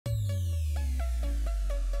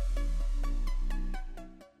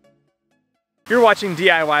You're watching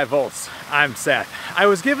DIY Volts. I'm Seth. I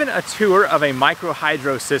was given a tour of a micro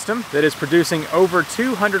hydro system that is producing over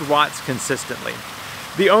 200 watts consistently.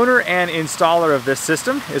 The owner and installer of this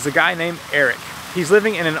system is a guy named Eric. He's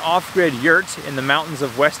living in an off-grid yurt in the mountains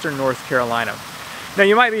of western North Carolina. Now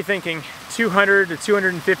you might be thinking 200 to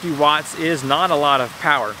 250 watts is not a lot of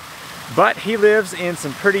power, but he lives in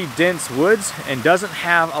some pretty dense woods and doesn't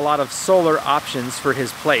have a lot of solar options for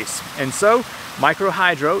his place. And so micro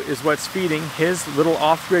hydro is what's feeding his little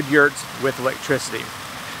off-grid yurt with electricity.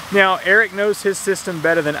 Now Eric knows his system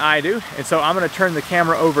better than I do, and so I'm going to turn the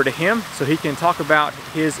camera over to him so he can talk about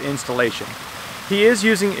his installation. He is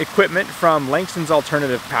using equipment from Langstons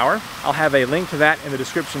Alternative Power. I'll have a link to that in the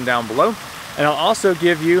description down below, and I'll also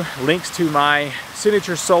give you links to my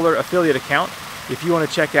Signature Solar affiliate account if you want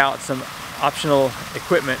to check out some optional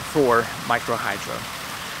equipment for micro hydro.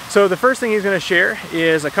 So the first thing he's going to share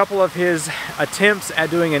is a couple of his attempts at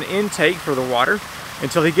doing an intake for the water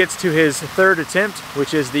until he gets to his third attempt,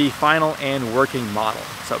 which is the final and working model.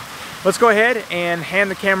 So let's go ahead and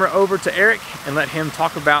hand the camera over to Eric and let him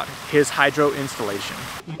talk about his hydro installation.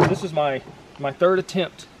 This is my third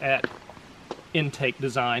attempt at intake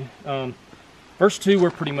design. First two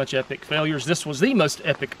were pretty much epic failures. This was the most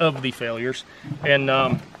epic of the failures.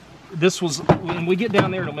 And this was, when we get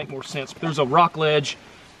down there, it'll make more sense. There's a rock ledge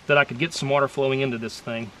that I could get some water flowing into this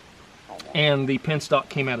thing, and the penstock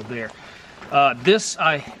came out of there. This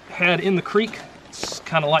I had in the creek. It's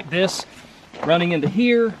kind of like this, running into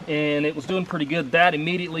here, and it was doing pretty good. That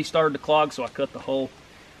immediately started to clog, so I cut the hole.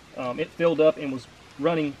 It filled up and was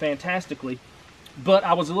running fantastically, but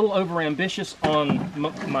I was a little over ambitious on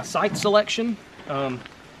my site selection.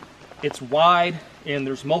 It's wide, and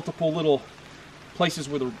there's multiple little places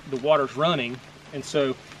where the water's running, and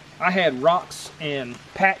so I had rocks and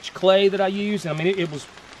patch clay that I used. I mean, it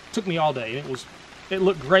took me all day. It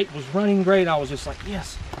looked great, it was running great. I was just like,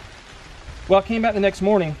 yes. Well, I came back the next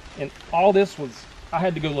morning, and all this was, I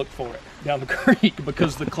had to go look for it down the creek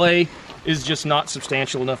because the clay is just not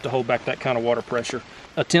substantial enough to hold back that kind of water pressure.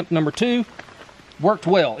 Attempt number two worked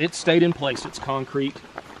well. It stayed in place. It's concrete,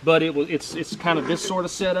 but it's kind of this sort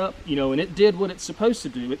of setup, you know, and it did what it's supposed to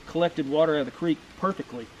do. It collected water out of the creek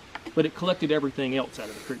perfectly, but it collected everything else out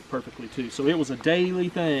of the creek perfectly too. So it was a daily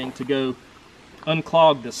thing to go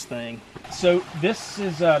unclog this thing. So this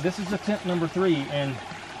is attempt number three, and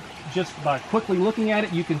just by quickly looking at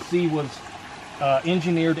it, you can see was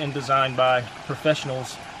engineered and designed by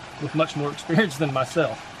professionals with much more experience than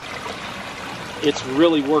myself. It's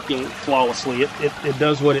really working flawlessly. It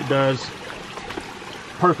does what it does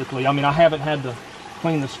perfectly. I mean, I haven't had to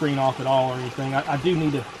clean the screen off at all or anything. I do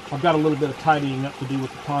need to, I've got a little bit of tidying up to do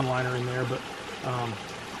with the pond liner in there, but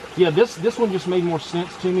yeah, this one just made more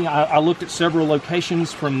sense to me. I looked at several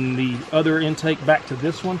locations from the other intake back to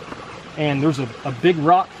this one, and there's a big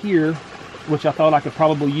rock here, which I thought I could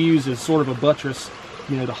probably use as sort of a buttress,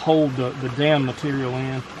 you know, to hold the dam material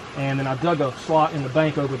in. And then I dug a slot in the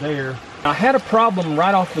bank over there. I had a problem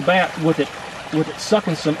right off the bat with it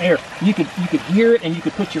sucking some air. You could hear it, and you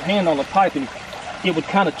could put your hand on the pipe and it would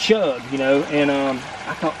kind of chug, you know, and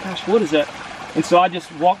I thought, gosh, what is that? And so I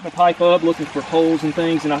just walked the pipe up looking for holes and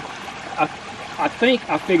things, and I think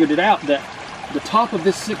I figured it out, that the top of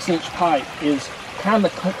this 6-inch pipe is kind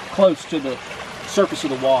of close to the surface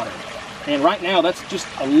of the water. And right now that's just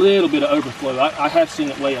a little bit of overflow. I have seen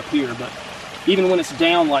it way up here, but even when it's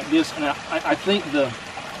down like this, and I think the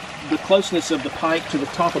closeness of the pipe to the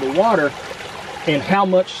top of the water and how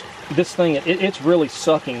much this thing, it's really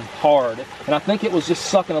sucking hard, and I think it was just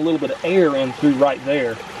sucking a little bit of air in through right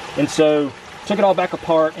there. And so took it all back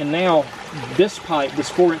apart, and now this pipe, this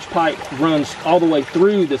 4-inch pipe, runs all the way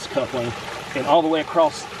through this coupling and all the way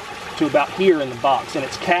across to about here in the box, and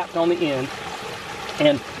it's capped on the end.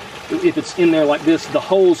 And if it's in there like this, the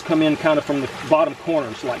holes come in kind of from the bottom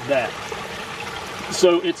corners like that,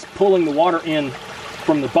 so it's pulling the water in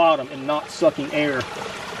from the bottom and not sucking air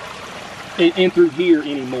in through here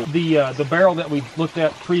anymore. The barrel that we looked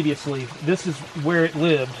at previously, this is where it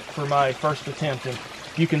lived for my first attempt, and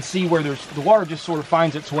you can see where the water just sort of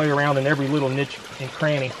finds its way around in every little niche and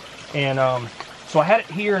cranny. And so I had it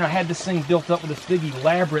here, and I had this thing built up with this big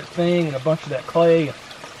elaborate thing and a bunch of that clay.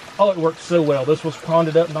 Oh, it worked so well. This was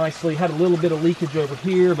ponded up nicely. Had a little bit of leakage over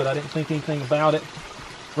here, but I didn't think anything about it.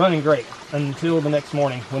 Running great until the next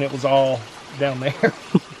morning when it was all down there.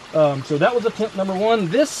 So that was attempt number one.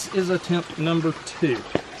 This is attempt number two.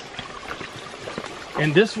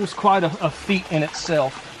 And this was quite a feat in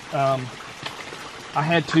itself. I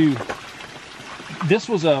had to, this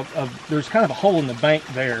was there's kind of a hole in the bank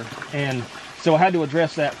there, and so I had to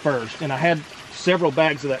address that first. And I had several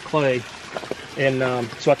bags of that clay And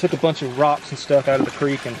so I took a bunch of rocks and stuff out of the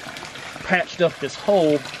creek and patched up this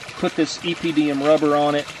hole, put this EPDM rubber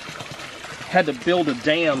on it, had to build a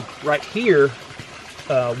dam right here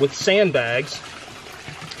with sandbags,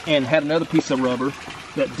 and had another piece of rubber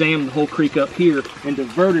that dammed the whole creek up here and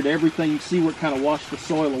diverted everything. You see where it kind of washed the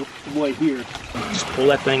soil away here. Just pull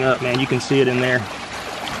that thing up, man. You can see it in there.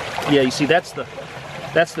 Yeah, you see that's the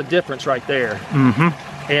difference right there.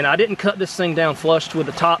 Mm-hmm. And I didn't cut this thing down flush with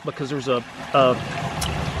the top because there's oh,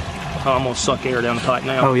 I'm gonna suck air down the pipe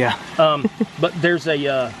now. Oh yeah. But there's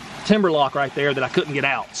a timber lock right there that I couldn't get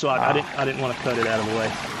out, so I didn't want to cut it out of the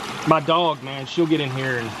way. My dog, man, she'll get in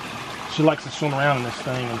here and she likes to swim around in this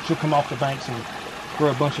thing, and she'll come off the banks and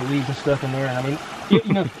throw a bunch of leaves and stuff in there. And I mean,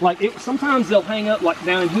 you know, like sometimes they'll hang up like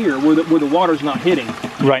down here where the water's not hitting.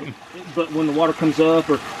 Right. But when the water comes up,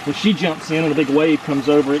 or when she jumps in and a big wave comes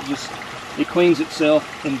over, it cleans itself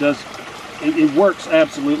and does. It works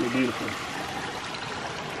absolutely beautifully.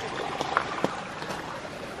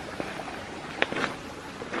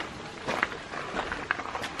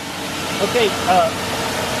 Okay,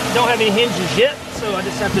 don't have any hinges yet, so I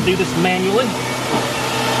just have to do this manually.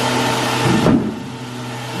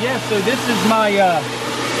 Yeah, so this is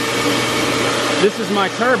my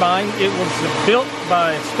turbine. It was built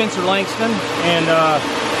by Spencer Langston, and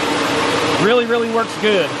really works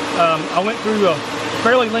good. I went through a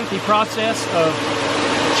fairly lengthy process of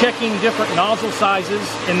checking different nozzle sizes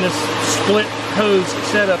in this split hose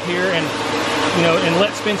setup here, and and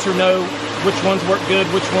let Spencer know which ones work good,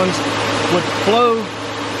 which ones would flow,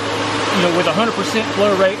 with 100%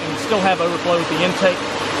 flow rate and still have overflow at the intake,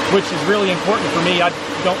 which is really important for me. I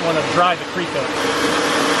don't want to dry the creek up.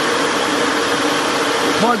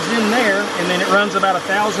 It plugs in there, and then it runs about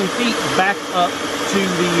 1,000 feet back up to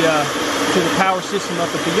the power system up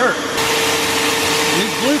at the Yurt. And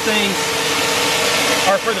these blue things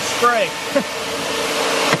are for the spray.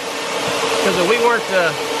 Because if we weren't,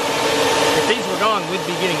 if these were gone, we'd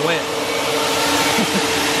be getting wet.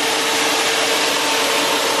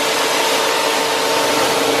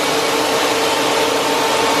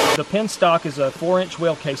 The penstock is a 4-inch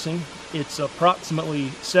whale casing. It's approximately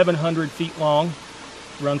 700 feet long.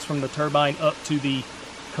 Runs from the turbine up to the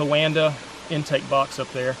Coanda intake box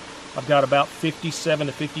up there. I've got about 57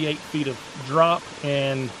 to 58 feet of drop,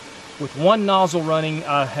 and with one nozzle running,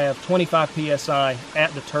 I have 25 psi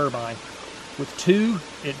at the turbine. With two,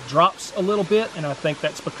 it drops a little bit, and I think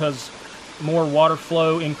that's because more water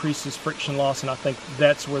flow increases friction loss, and I think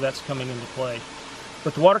that's where that's coming into play.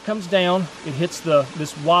 But the water comes down, it hits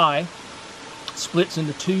this Y, splits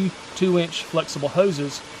into two 2-inch flexible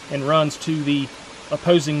hoses, and runs to the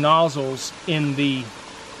opposing nozzles in the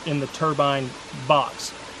turbine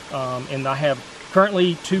box. And I have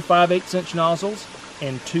currently two 5/8" nozzles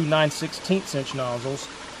and two 9/16" nozzles.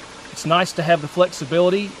 It's nice to have the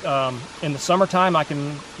flexibility. In the summertime, I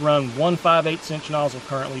can run one 5/8" nozzle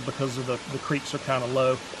currently because of the creeks are kind of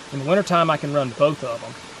low. In the wintertime, I can run both of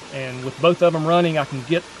them. And with both of them running, I can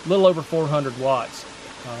get a little over 400 watts.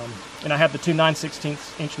 And I have the two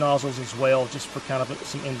 9/16" nozzles as well, just for kind of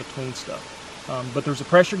some in-between stuff. But there's a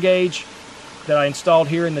pressure gauge that I installed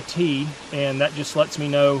here in the T, and that just lets me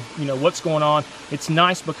know, what's going on. It's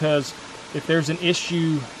nice because if there's an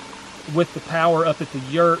issue with the power up at the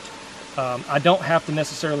Yurt, I don't have to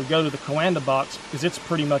necessarily go to the Coanda box because it's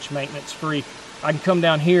pretty much maintenance free. I can come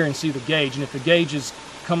down here and see the gauge, and if the gauge has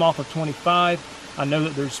come off of 25, I know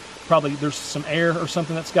that there's some air or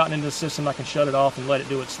something that's gotten into the system. I can shut it off and let it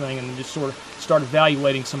do its thing, and just sort of start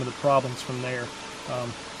evaluating some of the problems from there.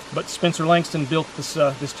 But Spencer Langston built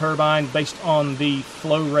this turbine based on the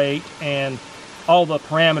flow rate and all the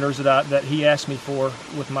parameters that he asked me for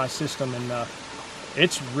with my system, and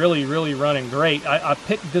it's really running great. I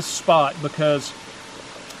picked this spot because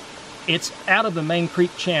it's out of the main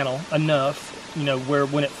creek channel enough, where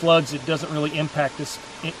when it floods it doesn't really impact this,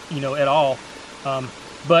 at all.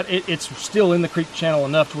 But it's still in the creek channel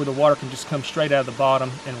enough to where the water can just come straight out of the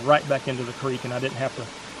bottom and right back into the creek, and I didn't have to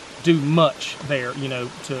do much there,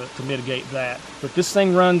 to mitigate that. But this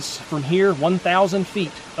thing runs from here 1,000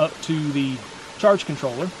 feet up to the charge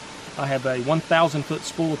controller. I have a 1,000 foot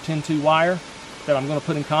spool of 10-2 wire that I'm going to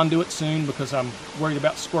put in conduit soon because I'm worried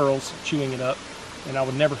about squirrels chewing it up, and I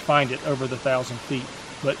would never find it over the 1,000 feet.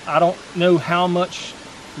 But I don't know how much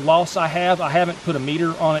loss I have. I haven't put a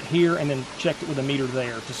meter on it here and then checked it with a meter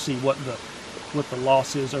there to see what the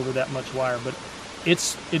loss is over that much wire. But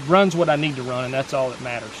it runs what I need to run, and that's all that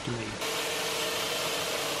matters to me.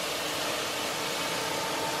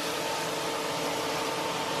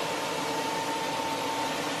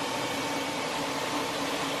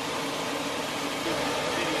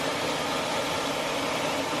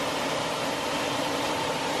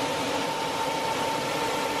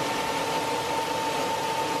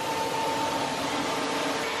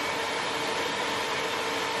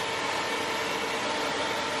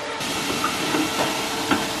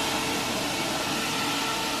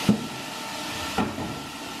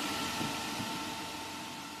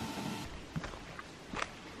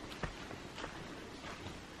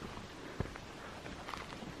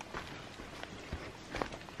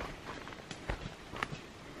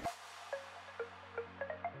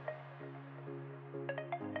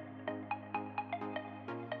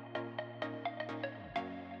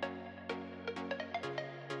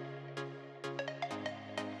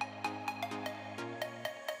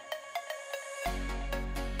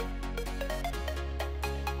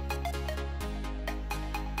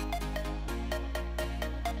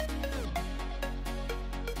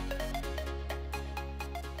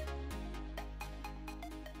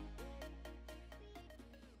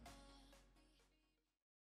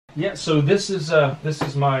 Yeah, so this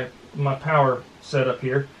is my power setup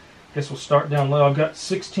here. Guess we'll start down low. I've got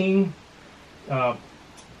 16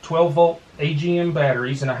 12-volt AGM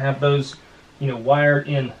batteries, and I have those, wired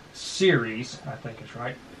in series. I think it's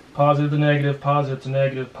right. Positive to negative, positive to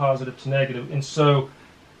negative, positive to negative, and so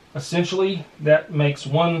essentially that makes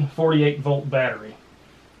one 48-volt battery.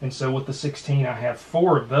 And so with the 16, I have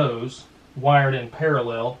 4 of those wired in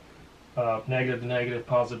parallel, negative to negative,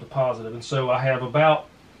 positive to positive, and so I have a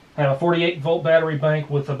 48-volt battery bank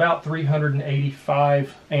with about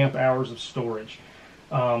 385 amp hours of storage.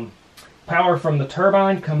 Power from the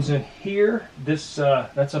turbine comes in here. This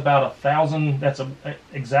that's about 1,000. That's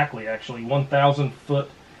exactly actually 1,000 foot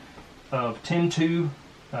of 10-2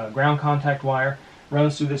 ground contact wire.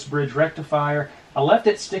 Runs through this bridge rectifier. I left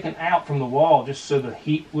it sticking out from the wall just so the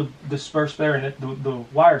heat would disperse there, and the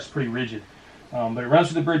wire is pretty rigid. But it runs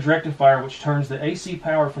through the bridge rectifier, which turns the AC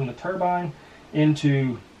power from the turbine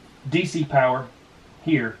into DC power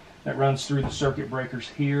here that runs through the circuit breakers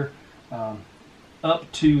here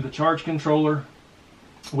up to the charge controller,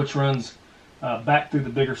 which runs back through the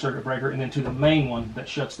bigger circuit breaker, and then to the main one that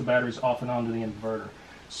shuts the batteries off and onto the inverter.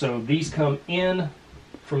 So these come in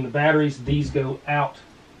from the batteries, these go out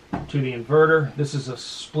to the inverter. This is a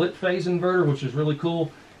split phase inverter, which is really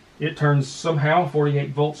cool. It turns somehow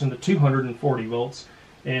 48 volts into 240 volts,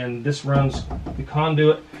 and this runs the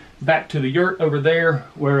conduit back to the Yurt over there,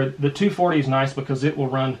 where the 240 is nice because it will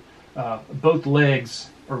run both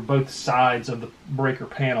legs or both sides of the breaker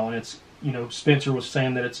panel, and it's, Spencer was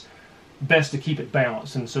saying that it's best to keep it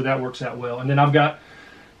balanced, and so that works out well. And then I've got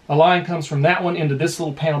a line comes from that one into this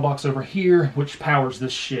little panel box over here, which powers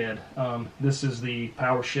this shed. This is the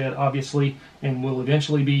power shed, obviously, and will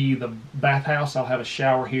eventually be the bathhouse. I'll have a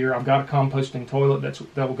shower here. I've got a composting toilet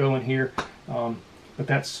that will go in here, but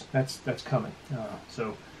that's coming.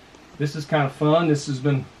 So this is kind of fun. This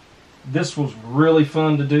was really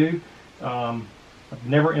fun to do. I've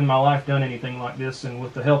never in my life done anything like this, and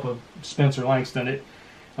with the help of Spencer Langston,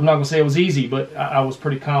 I'm not going to say it was easy, but I was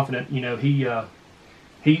pretty confident.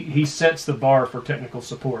 He sets the bar for technical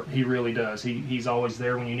support. He really does. He's always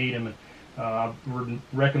there when you need him, and I would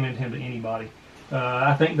recommend him to anybody.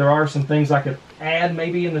 I think there are some things I could add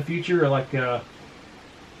maybe in the future, like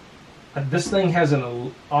this thing has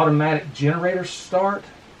an automatic generator start.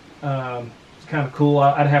 It's kind of cool.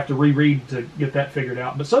 I'd have to reread to get that figured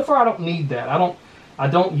out, but so far I don't need that. I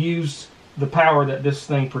don't use the power that this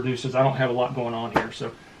thing produces. I don't have a lot going on here,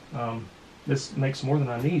 so this makes more than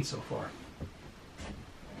I need so far.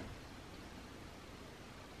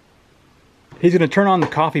 He's going to turn on the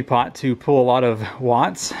coffee pot to pull a lot of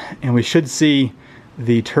watts, and we should see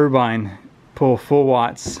the turbine pull full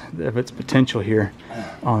watts of its potential here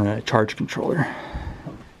on the charge controller.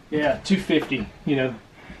 Yeah, 250,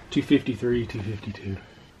 253, 252.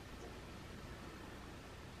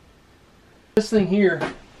 This thing here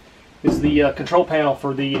is the control panel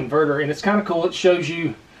for the inverter, and it's kind of cool. It shows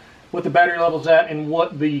you what the battery level's at and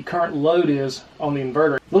what the current load is on the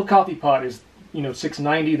inverter. Little coffee pot is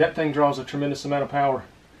 690. That thing draws a tremendous amount of power.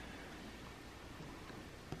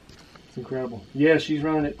 It's incredible. Yeah, she's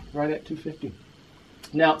running it right at 250.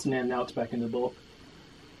 Now it's back into bulk.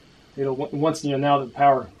 It'll once now the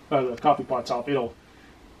power the coffee pot's off, it'll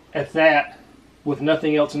at that, with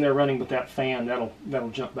nothing else in there running but that fan, that'll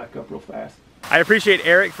jump back up real fast. I appreciate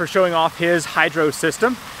Eric for showing off his hydro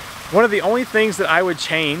system. One of the only things that I would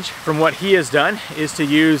change from what he has done is to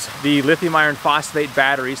use the lithium iron phosphate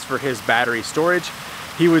batteries for his battery storage.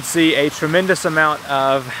 He would see a tremendous amount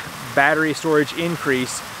of battery storage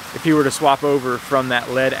increase if he were to swap over from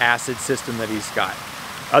that lead acid system that he's got.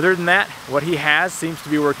 Other than that, what he has seems to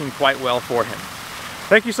be working quite well for him.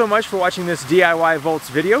 Thank you so much for watching this DIY Volts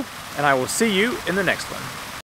video, and I will see you in the next one.